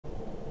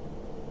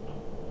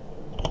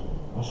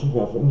think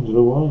everything, do you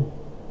know why?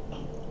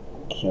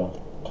 Yeah,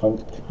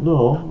 cunt.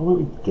 No, I might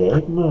be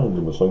dead, man.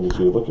 And my son can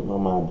say, look at my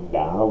man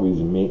now, he's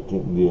a mate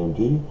taking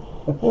D.M.T.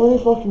 How many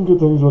fucking good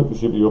things like to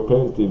say to your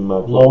parents taking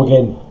mad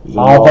Logan, he's a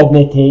I knob.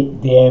 didn't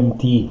take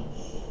D.M.T.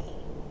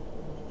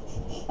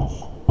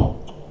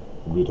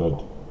 We did.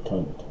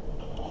 Cunt.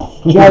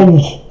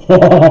 Change!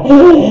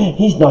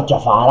 He's not your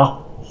father.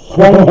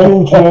 Ground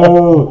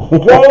control!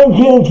 Ground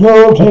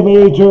control,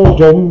 tomato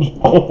Ginge!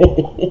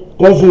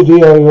 This is the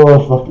your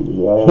fucking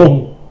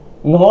guy.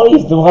 No,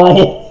 he's not.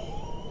 Do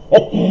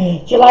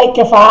you like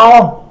your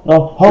father?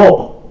 No.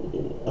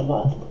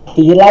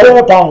 Do you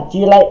like that? Do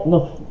you like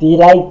Do you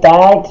like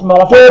dags,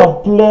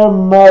 motherfucker?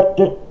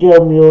 Diplomatic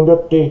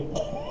immunity.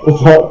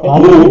 What's that,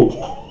 Paddy?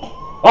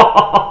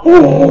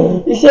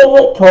 You sound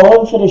like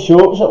Colin for the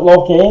shops at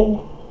Loch End.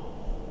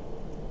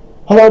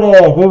 Hello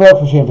there, we work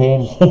for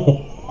champagne.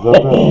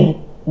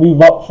 We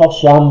work for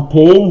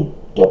champagne.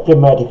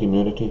 Diplomatic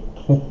immunity.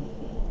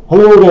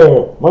 Hello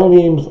there, my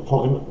name's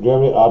fucking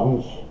Jeremy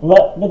Adams.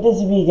 What does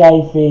the wee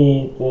guy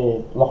for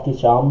the Lucky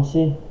Charms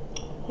say?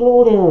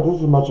 Hello there,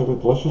 this is magically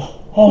delicious.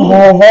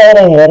 Hello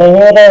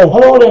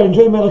there,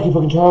 enjoy my lucky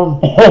fucking charm.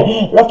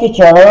 Lucky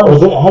Charms.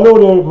 Is it? Hello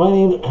there, my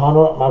name's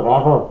Conor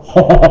McGregor.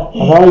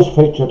 And I was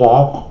pictured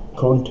that.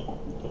 Cunt.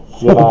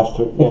 You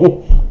bastard. Yeah.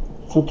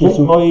 It's okay,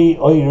 Drink my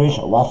Irish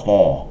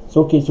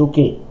whiskey. it's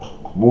okay.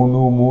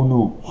 Mono.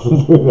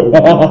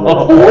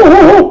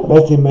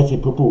 Messy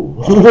poo poo.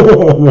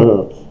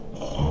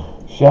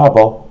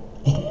 Shabba.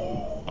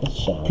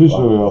 Piss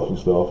me off and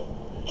stuff.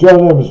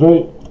 John M is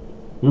right.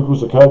 Here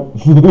goes the cunt.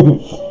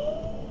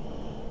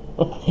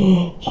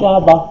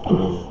 Shabba.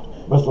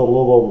 Mr.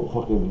 Lobo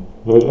fucking.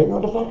 Hang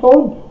on the fuck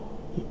on.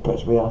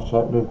 Pitch me off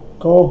chat now.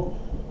 Go.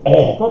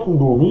 Fucking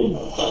go me.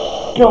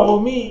 Go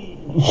me.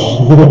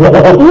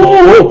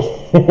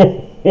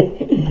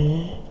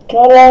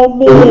 Go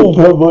me.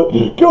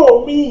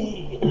 Go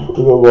me.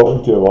 We're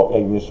walking to a walk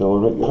in this show.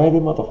 Right, you ready,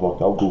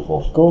 motherfucker? I'll go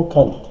first. Go,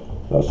 cunt.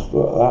 That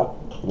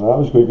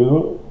was quite good,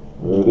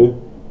 wasn't it? Ready?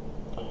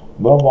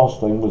 My last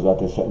thing was that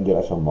they sitting there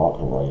as a Mark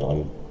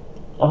Riley.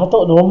 I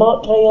don't know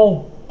Mark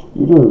Riley.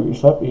 You do, you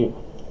slap me.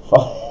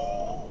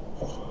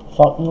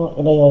 Fuck Mark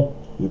Riley.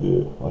 You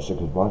do, that's a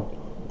good one.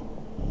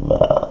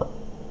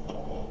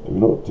 You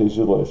know it tastes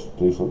like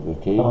the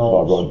cake, but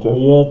I got into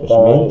weird, it's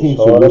minty, it's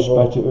so you horrible.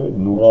 spit it out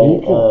and no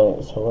Right, cake.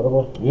 it's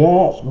horrible.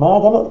 Yeah, it's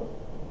mad, isn't it?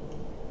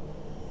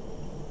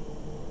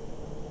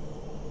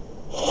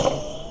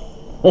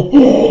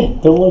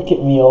 Don't look at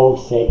me all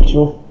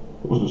sexual.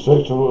 It was a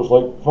sexual, it was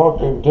like,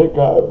 fucking take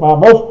that out of my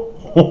mouth.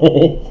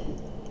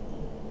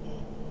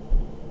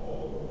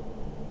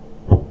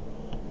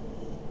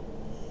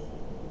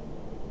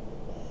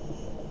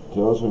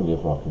 Tell us when you're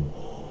fucking.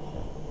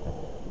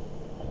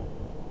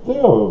 Think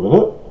of a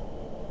minute.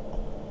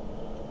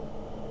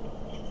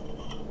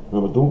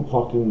 Remember, don't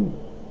fucking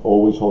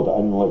always hold it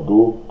in and let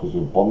go, because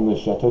you burn the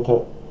shit out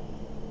of it.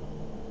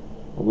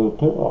 I'm going to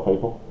put that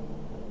paper.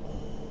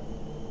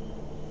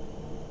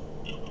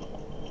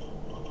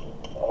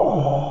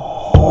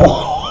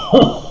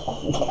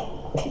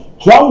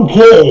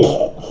 Junkie!